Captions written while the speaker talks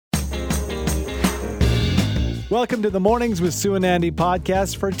Welcome to the Mornings with Sue and Andy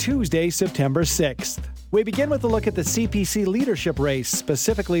podcast for Tuesday, September 6th. We begin with a look at the CPC leadership race,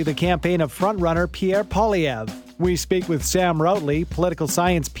 specifically the campaign of frontrunner Pierre Poilievre. We speak with Sam Routley, political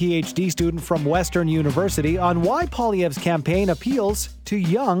science PhD student from Western University, on why Poilievre's campaign appeals to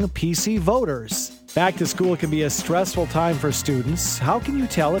young PC voters. Back to school can be a stressful time for students. How can you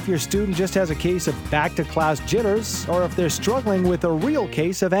tell if your student just has a case of back-to-class jitters or if they're struggling with a real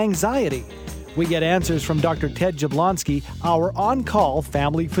case of anxiety? We get answers from Dr. Ted Jablonski, our on-call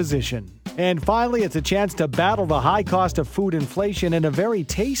family physician. And finally, it's a chance to battle the high cost of food inflation in a very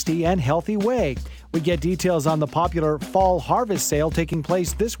tasty and healthy way. We get details on the popular fall harvest sale taking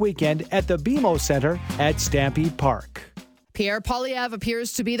place this weekend at the BMO Centre at Stampede Park. Pierre Poilievre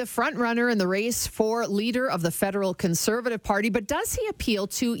appears to be the front-runner in the race for leader of the federal Conservative Party, but does he appeal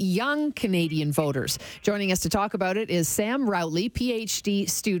to young Canadian voters? Joining us to talk about it is Sam Routley, PhD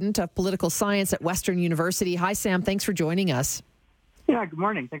student of political science at Western University. Hi, Sam. Thanks for joining us. Yeah, good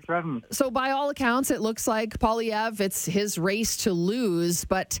morning. Thanks for having me. So by all accounts, it looks like Poilievre, it's his race to lose,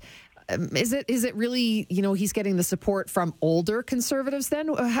 but is it really, he's getting the support from older Conservatives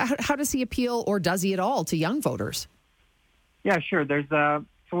then? How does he appeal, or does he at all, to young voters? Yeah, sure. So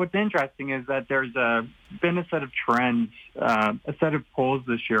what's interesting is that there's been a set of trends, a set of polls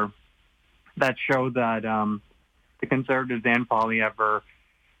this year that show that the Conservatives and Poilievre are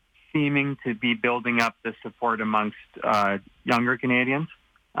seeming to be building up the support amongst younger Canadians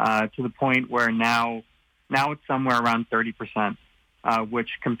to the point where now it's somewhere around 30%, which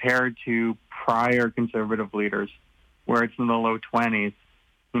compared to prior Conservative leaders, where it's in the low 20s,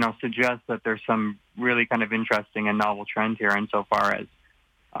 suggests that there's some really kind of interesting and novel trend here insofar as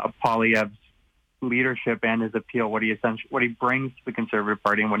Poilievre's leadership and his appeal, what he brings to the Conservative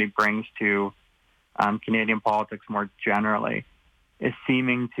Party and what he brings to Canadian politics more generally, is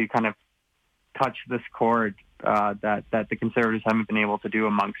seeming to kind of touch this chord that the Conservatives haven't been able to do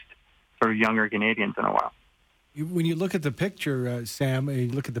amongst sort of younger Canadians in a while. When you look at the picture, Sam, you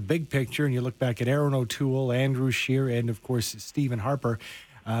look at the big picture and you look back at Erin O'Toole, Andrew Scheer, and, of course, Stephen Harper,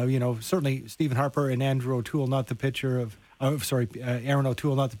 certainly Stephen Harper and Andrew O'Toole, not the picture of, Erin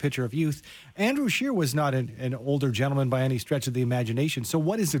O'Toole, not the picture of youth. Andrew Scheer was not an older gentleman by any stretch of the imagination. So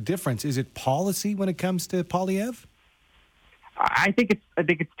what is the difference? Is it policy when it comes to Poilievre? I think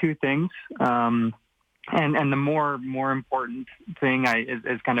it's two things, and the more important thing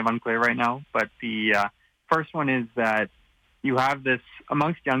is kind of unclear right now. But the first one is that you have this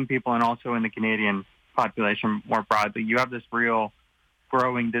amongst young people and also in the Canadian population more broadly. You have this real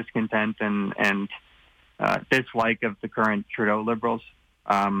growing discontent and dislike of the current Trudeau Liberals,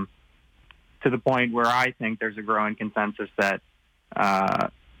 to the point where I think there's a growing consensus that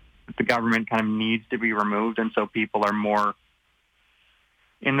the government kind of needs to be removed, and so people are more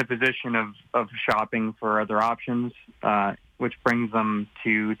in the position of shopping for other options, which brings them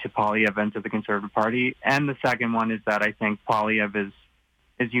to Poilievre and to the Conservative Party. And the second one is that I think Poilievre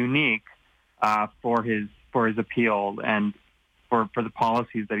is unique for his appeal and for the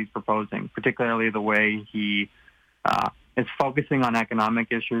policies that he's proposing, particularly the way he is focusing on economic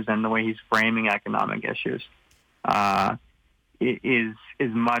issues and the way he's framing economic issues is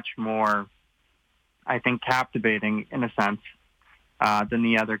much more, I think, captivating in a sense than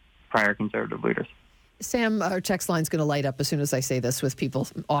the other prior Conservative leaders. Sam, our text line's going to light up as soon as I say this with people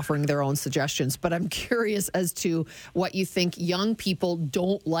offering their own suggestions, but I'm curious as to what you think young people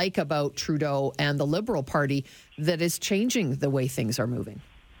don't like about Trudeau and the Liberal Party that is changing the way things are moving.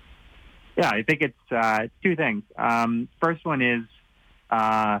 Yeah, I think it's two things. First one is,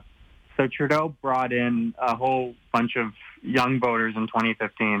 so Trudeau brought in a whole bunch of young voters in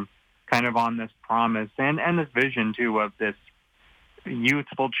 2015, kind of on this promise and this vision, too, of this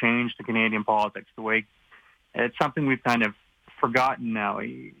youthful change to Canadian politics. The way it's something we've kind of forgotten now.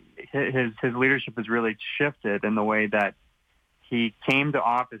 His leadership has really shifted in the way that he came to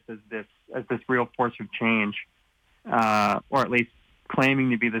office as this real force of change, or at least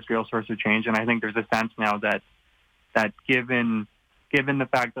claiming to be this real source of change. And I think there's a sense now that given the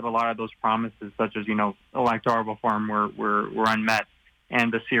fact that a lot of those promises, such as electoral reform, were unmet,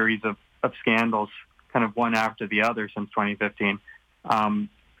 and a series of scandals, kind of one after the other since 2015.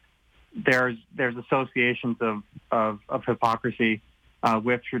 There's associations of hypocrisy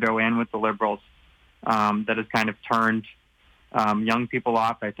with Trudeau and with the Liberals that has kind of turned young people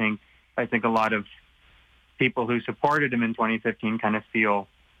off. I think a lot of people who supported him in 2015 kind of feel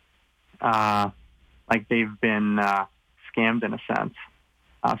like they've been scammed in a sense.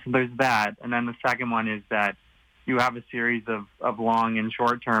 So there's that, and then the second one is that you have a series of long and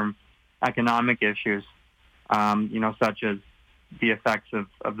short-term economic issues, such as the effects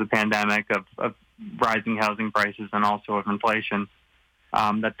of the pandemic, of rising housing prices and also of inflation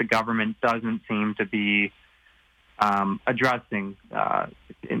that the government doesn't seem to be addressing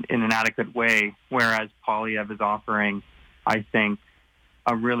in an adequate way, whereas Poilievre is offering, I think,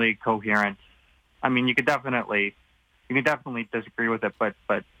 a really coherent. I mean, you could definitely disagree with it, but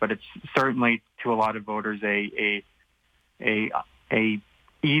it's certainly to a lot of voters a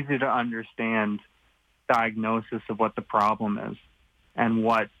easy to understand diagnosis of what the problem is and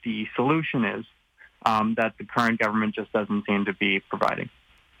what the solution is that the current government just doesn't seem to be providing.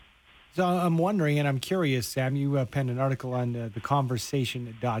 So I'm wondering, and I'm curious, Sam, you penned an article on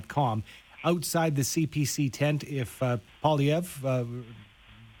theconversation.com. Outside the CPC tent, if Poilievre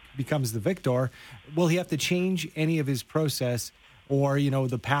becomes the victor, will he have to change any of his process or,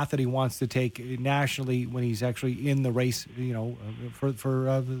 the path that he wants to take nationally when he's actually in the race, for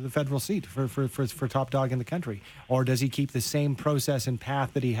the federal seat, for top dog in the country? Or does he keep the same process and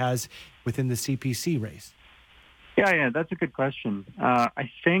path that he has within the CPC race? Yeah, that's a good question.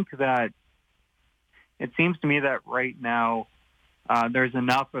 I think that it seems to me that right now there's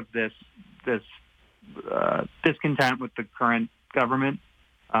enough of this discontent with the current government,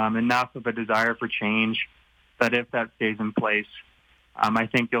 enough of a desire for change, that if that stays in place, I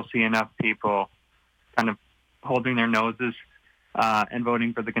think you'll see enough people kind of holding their noses and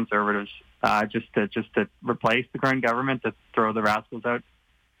voting for the Conservatives just to replace the current government, to throw the rascals out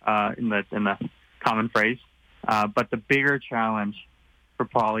in the common phrase. But the bigger challenge for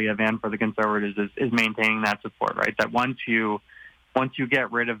Poilievre and for the Conservatives is maintaining that support, right? That once you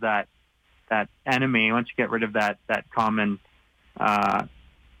get rid of that enemy, once you get rid of that common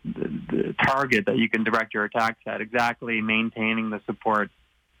the target that you can direct your attacks at, exactly maintaining the support,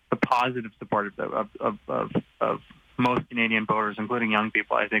 the positive support of most Canadian voters, including young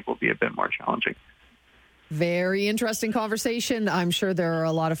people, I think will be a bit more challenging. Very interesting conversation. I'm sure there are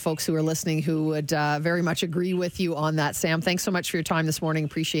a lot of folks who are listening who would very much agree with you on that, Sam. Thanks so much for your time this morning.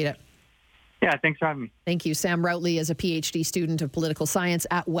 Appreciate it. Yeah, thanks for having me. Thank you. Sam Routley is a PhD student of political science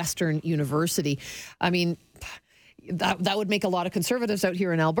at Western University. I mean, that would make a lot of Conservatives out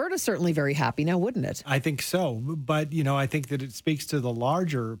here in Alberta certainly very happy now, wouldn't it? I think so. But, I think that it speaks to the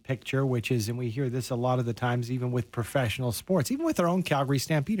larger picture, which is, and we hear this a lot of the times, even with professional sports, even with our own Calgary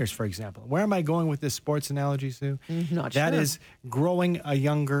Stampeders, for example. Where am I going with this sports analogy, Sue? Not sure. That is growing a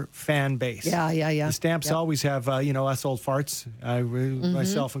younger fan base. Yeah. The Stamps always have, us old farts,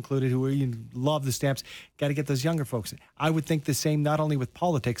 myself included, who love the Stamps. Got to get those younger folks. I would think the same, not only with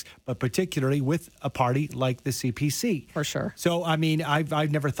politics, but particularly with a party like the CPC. For sure. So, I mean,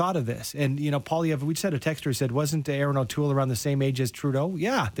 I've never thought of this. And, Poilievre, we just had a texter who said, wasn't Aaron O'Toole around the same age as Trudeau?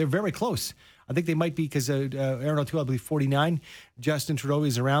 Yeah, they're very close. I think they might be because Aaron O'Toole, I believe, 49. Justin Trudeau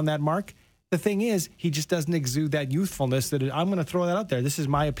is around that mark. The thing is, he just doesn't exude that youthfulness that I'm going to throw that out there. This is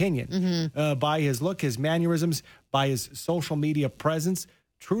my opinion. By his look, his mannerisms, by his social media presence,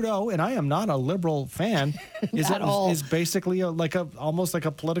 Trudeau, and I am not a Liberal fan, is basically almost like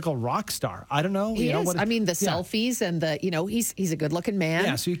a political rock star. I don't know. He is. Selfies and he's a good-looking man.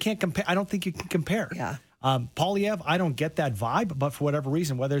 Yeah, so you can't compare. I don't think you can compare. Yeah. Poilievre, I don't get that vibe, but for whatever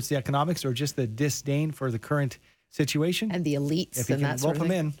reason, whether it's the economics or just the disdain for the current situation. And the elites if you and can that sort rope of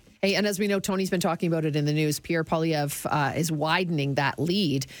thing. him in. Hey, and as we know, Tony's been talking about it in the news. Pierre Poilievre is widening that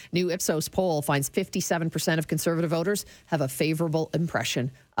lead. New Ipsos poll finds 57% of Conservative voters have a favorable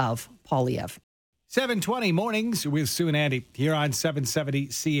impression of Poilievre. 7:20 mornings with Sue and Andy here on 770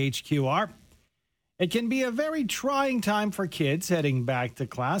 CHQR. It can be a very trying time for kids heading back to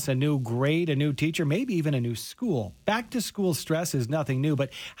class, a new grade, a new teacher, maybe even a new school. Back to school stress is nothing new, but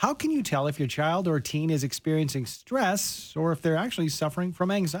how can you tell if your child or teen is experiencing stress or if they're actually suffering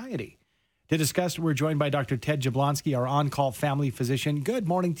from anxiety? To discuss, we're joined by Dr. Ted Jablonski, our on-call family physician. Good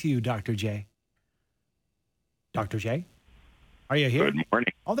morning to you, Dr. J. Dr. J, are you here? Good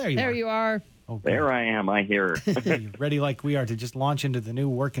morning. Oh, there you are. There you are. Okay. There I am. I hear. Ready like we are to just launch into the new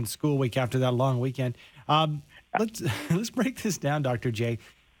work and school week after that long weekend. Let's break this down, Dr. J.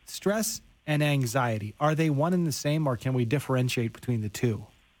 Stress and anxiety, are they one and the same, or can we differentiate between the two?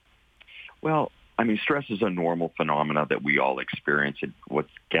 Well, stress is a normal phenomena that we all experience. It what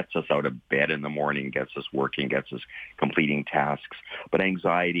gets us out of bed in the morning, gets us working, gets us completing tasks. But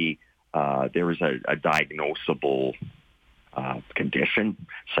anxiety, there is a diagnosable condition,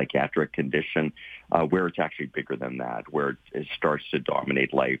 psychiatric condition, where it's actually bigger than that, where it starts to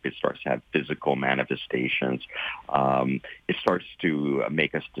dominate life. It starts to have physical manifestations. It starts to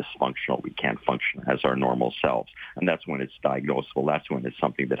make us dysfunctional. We can't function as our normal selves. And that's when it's diagnosable. That's when it's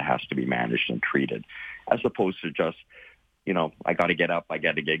something that has to be managed and treated, as opposed to just, I got to get up, I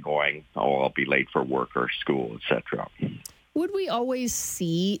got to get going, I'll be late for work or school, etc. Would we always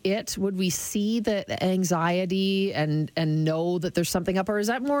see it? Would we see the anxiety and know that there's something up? Or is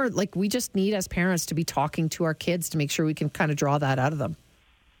that more like we just need as parents to be talking to our kids to make sure we can kind of draw that out of them?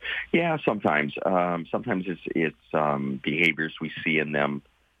 Yeah, sometimes. Sometimes it's behaviors we see in them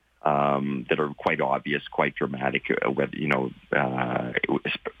that are quite obvious, quite dramatic,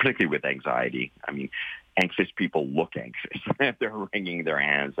 particularly with anxiety. I mean, anxious people look anxious. They're wringing their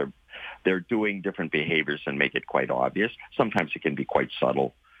hands. They're doing different behaviors and make it quite obvious. Sometimes it can be quite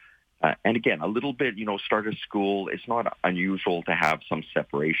subtle. And again, a little bit, start of school, it's not unusual to have some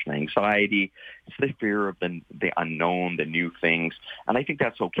separation anxiety. It's the fear of the unknown, the new things. And I think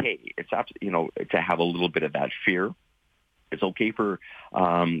that's okay. It's, to have a little bit of that fear. It's okay for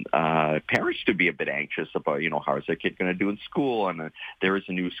parents to be a bit anxious about, how is their kid going to do in school? And there is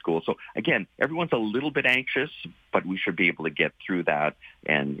a new school. So again, everyone's a little bit anxious, but we should be able to get through that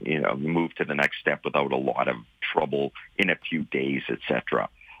and, move to the next step without a lot of trouble in a few days, etc.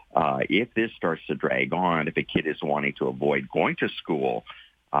 If this starts to drag on, if a kid is wanting to avoid going to school,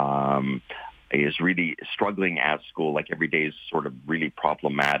 is really struggling at school, like every day is sort of really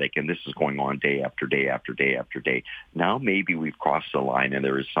problematic, and this is going on day after day after day after day. Now maybe we've crossed the line and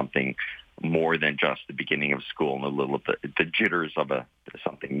there is something more than just the beginning of school and a little of the jitters of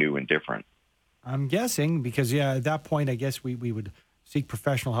something new and different. I'm guessing because, at that point, I guess we would seek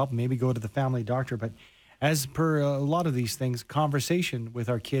professional help, maybe go to the family doctor. But as per a lot of these things, conversation with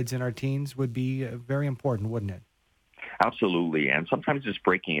our kids and our teens would be very important, wouldn't it? Absolutely. And sometimes it's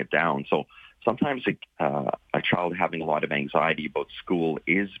breaking it down. So sometimes a child having a lot of anxiety about school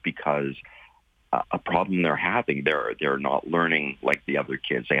is because a problem they're having. They're not learning like the other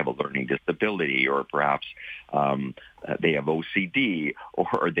kids. They have a learning disability, or perhaps they have OCD,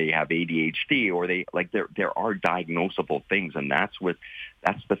 or they have ADHD, or there are diagnosable things, and that's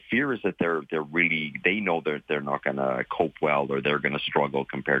the fear, is that they know they're not going to cope well, or they're going to struggle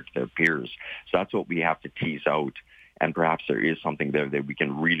compared to their peers. So that's what we have to tease out. And perhaps there is something there that we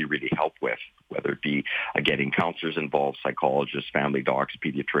can really, really help with, whether it be getting counselors involved, psychologists, family docs,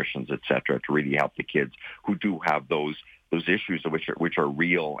 pediatricians, et cetera, to really help the kids who do have those issues which are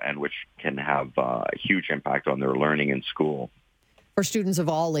real and which can have a huge impact on their learning in school. For students of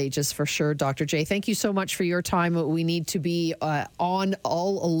all ages, for sure, Dr. J. Thank you so much for your time. We need to be on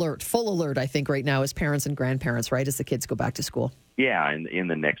full alert, I think, right now as parents and grandparents, right, as the kids go back to school. Yeah, in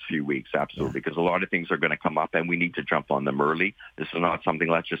the next few weeks, absolutely, because a lot of things are going to come up, and we need to jump on them early. This is not something,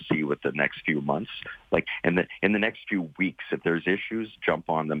 let's just see with the next few months. Like in the next few weeks, if there's issues, jump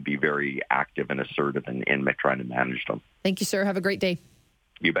on them, be very active and assertive in trying to manage them. Thank you, sir. Have a great day.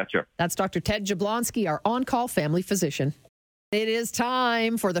 You betcha. That's Dr. Ted Jablonski, our on-call family physician. It is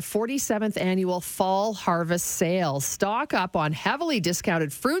time for the 47th annual Fall Harvest Sale. Stock up on heavily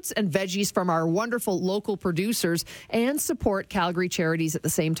discounted fruits and veggies from our wonderful local producers and support Calgary charities at the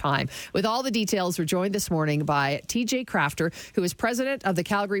same time. With all the details, we're joined this morning by TJ Crafter, who is president of the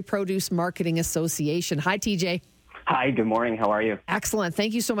Calgary Produce Marketing Association. Hi, TJ. Hi, good morning. How are you? Excellent.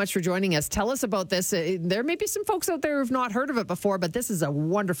 Thank you so much for joining us. Tell us about this. There may be some folks out there who've not heard of it before, but this is a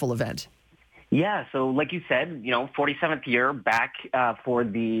wonderful event. Yeah, so like you said, 47th year back for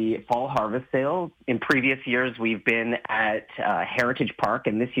the Fall Harvest Sale. In previous years, we've been at Heritage Park,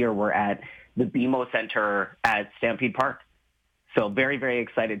 and this year we're at the BMO Center at Stampede Park. So very, very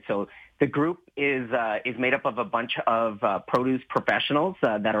excited. So the group is made up of a bunch of produce professionals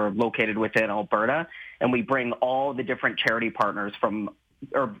that are located within Alberta, and we bring all the different charity partners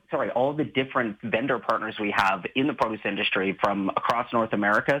all the different vendor partners we have in the produce industry from across North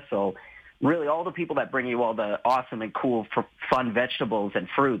America. So really all the people that bring you all the awesome and cool, fun vegetables and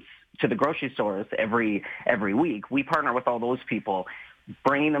fruits to the grocery stores every week. We partner with all those people,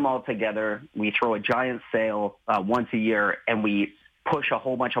 bringing them all together. We throw a giant sale once a year, and we push a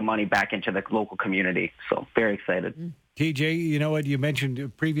whole bunch of money back into the local community. So very excited. TJ, you know what? You mentioned a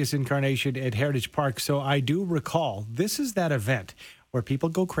previous incarnation at Heritage Park. So I do recall this is that event where people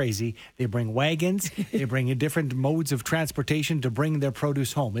go crazy. They bring wagons. They bring in different modes of transportation to bring their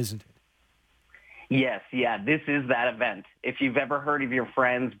produce home, isn't it? Yes, yeah, this is that event. If you've ever heard of your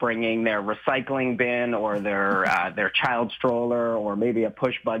friends bringing their recycling bin or their child stroller or maybe a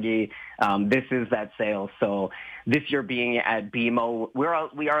push buggy, this is that sale. So this year being at BMO,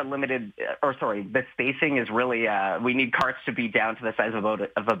 we are limited, the spacing is really, we need carts to be down to the size of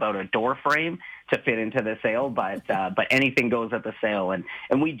about a door frame to fit into the sale, but anything goes at the sale.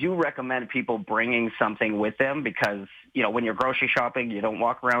 And we do recommend people bringing something with them because, when you're grocery shopping, you don't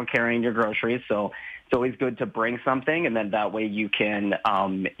walk around carrying your groceries. So it's always good to bring something, and then that way you can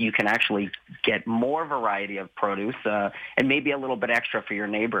actually get more variety of produce and maybe a little bit extra for your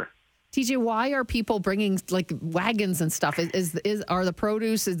neighbor. TJ, why are people bringing like wagons and stuff? Are the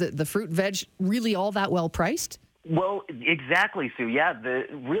produce, is the fruit, veg really all that well priced? Well, exactly, Sue. Yeah,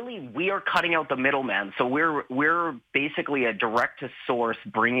 really we are cutting out the middleman. So we're basically a direct to source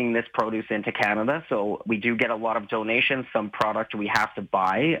bringing this produce into Canada. So we do get a lot of donations, some product we have to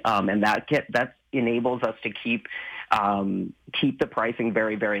buy, and that enables us to keep the pricing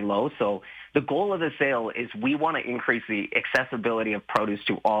very, very low. So the goal of the sale is we want to increase the accessibility of produce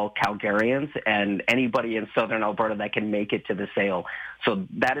to all Calgarians and anybody in Southern Alberta that can make it to the sale. So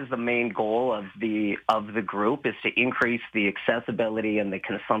that is the main goal of the group, is to increase the accessibility and the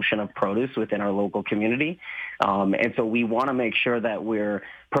consumption of produce within our local community. And so we want to make sure that we're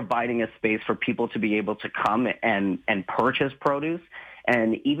providing a space for people to be able to come and purchase produce.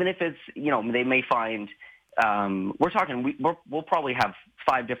 And even if it's, they may find, we'll probably have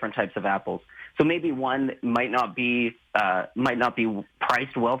 5 different types of apples. So maybe one might not be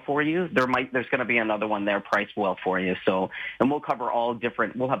priced well for you. There's going to be another one there priced well for you. So, and we'll have all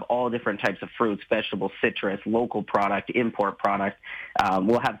different types of fruits, vegetables, citrus, local product, import product.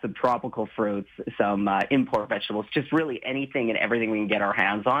 We'll have some tropical fruits, some import vegetables, just really anything and everything we can get our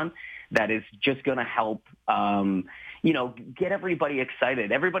hands on that is just going to help, get everybody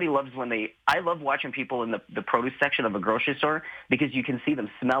excited. Everybody loves I love watching people in the produce section of a grocery store because you can see them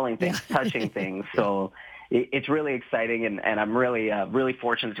smelling things, touching things. So it's really exciting, and I'm really, really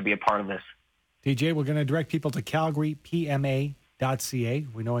fortunate to be a part of this. TJ, we're going to direct people to calgarypma.ca.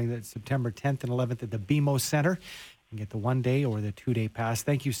 We're knowing that September 10th and 11th at the BMO Centre. You can get the 1-day or the 2-day pass.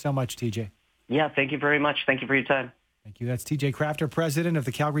 Thank you so much, TJ. Yeah, thank you very much. Thank you for your time. Thank you. That's TJ Crafter, president of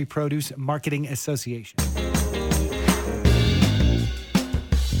the Calgary Produce Marketing Association.